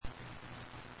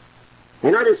The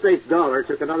United States dollar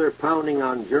took another pounding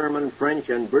on German, French,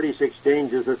 and British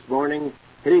exchanges this morning,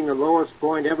 hitting the lowest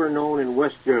point ever known in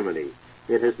West Germany.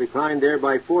 It has declined there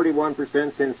by 41%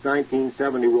 since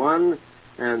 1971,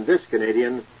 and this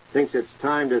Canadian thinks it's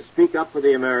time to speak up for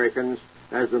the Americans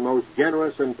as the most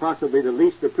generous and possibly the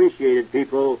least appreciated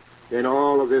people in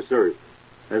all of this earth.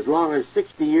 As long as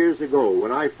 60 years ago,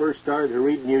 when I first started to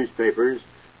read newspapers,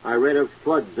 I read of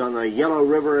floods on the Yellow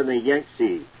River and the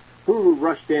Yangtze. Who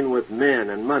rushed in with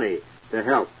men and money to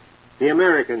help? The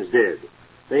Americans did.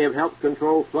 They have helped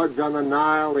control floods on the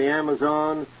Nile, the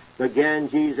Amazon, the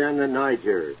Ganges, and the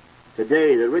Niger.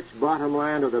 Today, the rich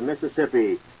bottomland of the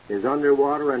Mississippi is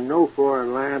underwater, and no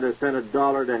foreign land has sent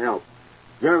 $1 to help.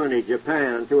 Germany,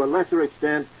 Japan, and to a lesser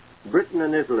extent, Britain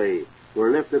and Italy were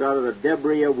lifted out of the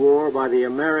debris of war by the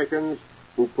Americans,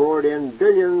 who poured in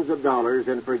billions of dollars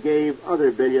and forgave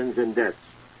other billions in debts.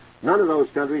 None of those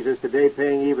countries is today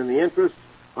paying even the interest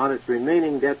on its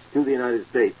remaining debts to the United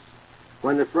States.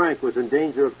 When the franc was in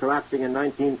danger of collapsing in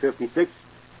 1956,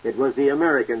 it was the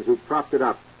Americans who propped it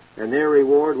up, and their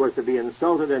reward was to be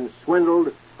insulted and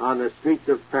swindled on the streets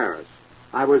of Paris.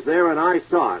 I was there and I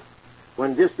saw it.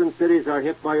 When distant cities are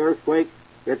hit by earthquake,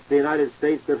 it's the United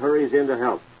States that hurries in to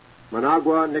help.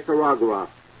 Managua, Nicaragua,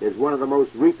 is one of the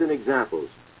most recent examples.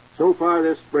 So far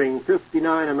this spring,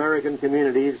 59 American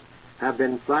communities have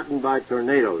been flattened by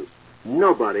tornadoes.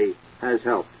 Nobody has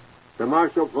helped. The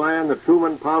Marshall Plan, the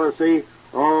Truman policy,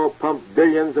 all pumped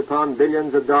billions upon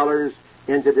billions of dollars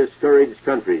into discouraged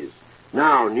countries.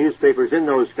 Now, newspapers in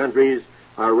those countries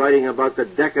are writing about the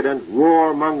decadent,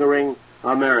 war-mongering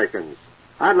Americans.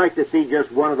 I'd like to see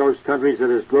just one of those countries that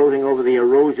is gloating over the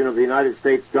erosion of the United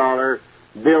States dollar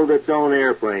build its own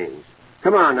airplanes.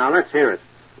 Come on now, let's hear it.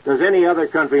 Does any other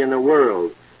country in the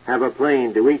world have a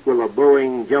plane to equal a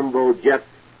Boeing jumbo jet,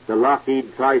 the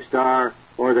Lockheed TriStar,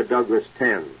 or the Douglas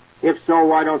 10? If so,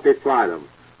 why don't they fly them?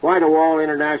 Why do all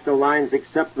international lines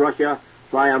except Russia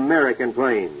fly American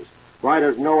planes? Why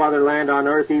does no other land on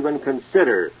Earth even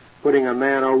consider putting a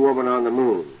man or woman on the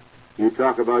moon? You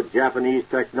talk about Japanese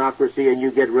technocracy and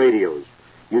you get radios.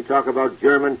 You talk about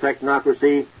German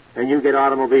technocracy and you get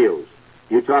automobiles.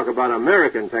 You talk about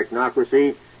American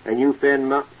technocracy and you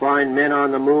find men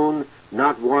on the moon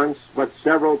not once, but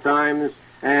several times,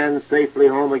 and safely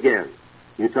home again.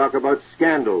 You talk about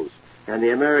scandals, and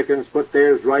the Americans put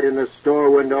theirs right in the store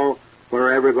window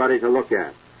for everybody to look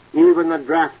at. Even the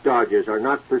draft dodgers are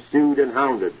not pursued and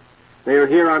hounded. They are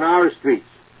here on our streets.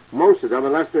 Most of them,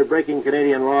 unless they're breaking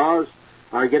Canadian laws,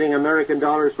 are getting American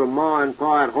dollars from Ma and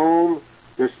Pa at home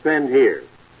to spend here.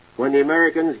 When the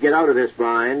Americans get out of this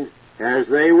bind, as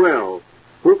they will,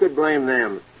 who could blame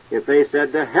them if they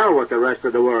said to hell with the rest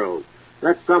of the world?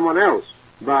 Let someone else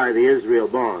buy the Israel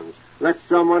bonds. Let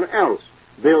someone else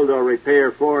build or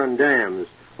repair foreign dams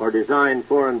or design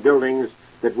foreign buildings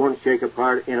that won't shake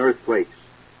apart in earthquakes.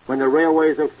 When the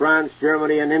railways of France,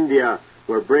 Germany, and India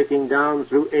were breaking down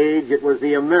through age, it was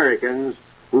the Americans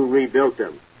who rebuilt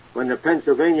them. When the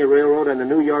Pennsylvania Railroad and the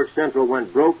New York Central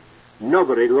went broke,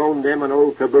 nobody loaned them an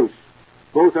old caboose.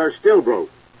 Both are still broke.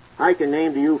 I can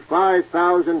name to you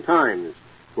 5,000 times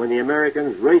when the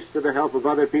Americans raced to the help of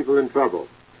other people in trouble.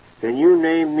 Can you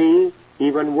name me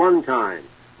even one time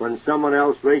when someone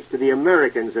else raced to the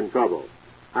Americans in trouble?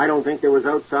 I don't think there was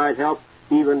outside help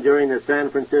even during the San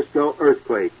Francisco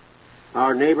earthquake.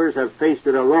 Our neighbors have faced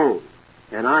it alone,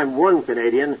 and I'm one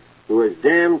Canadian who is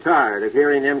damn tired of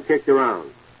hearing them kicked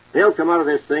around. They'll come out of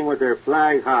this thing with their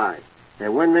flag high,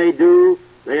 and when they do,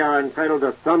 they are entitled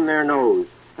to thumb their nose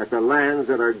at the lands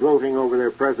that are gloating over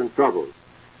their present troubles.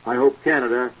 I hope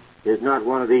Canada is not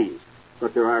one of these,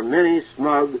 but there are many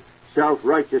smug,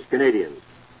 self-righteous Canadians.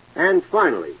 And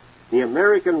finally, the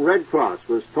American Red Cross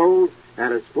was told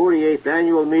at its 48th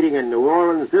annual meeting in New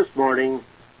Orleans this morning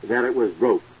that it was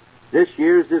broke. This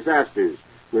year's disasters,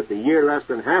 with the year less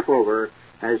than half over,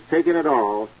 has taken it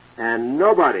all, and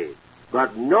nobody,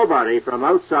 but nobody from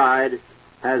outside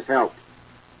has helped.